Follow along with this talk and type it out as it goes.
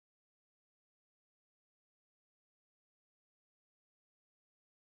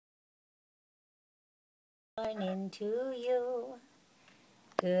Morning to you.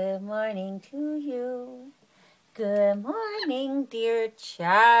 Good morning to you. Good morning, dear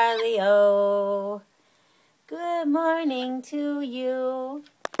Charlieo. Good morning to you.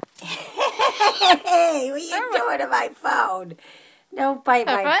 Hey, what are you doing to my phone? Don't bite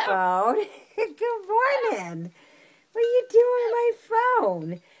my phone. Good morning. What are you doing to my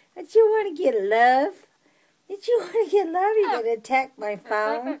phone? Don't you want to get love? Did you want to get love? You're going to attack my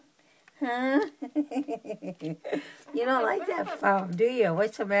phone? Huh? You don't like that phone, do you?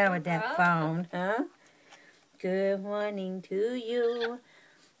 What's the matter with that phone, huh? Good morning to you.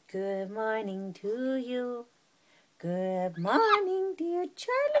 Good morning to you. Good morning, dear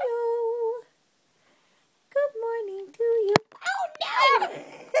Charlieo. Good morning to you. Oh, no!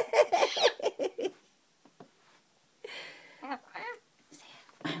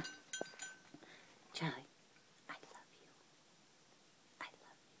 Charlie, I love you. I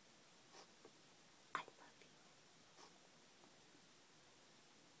love you. I love you. I love you.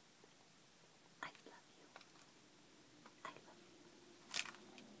 I love you. I love you.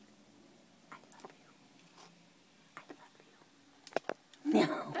 I love you.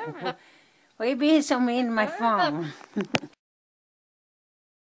 No. Why are you being so mean to my phone?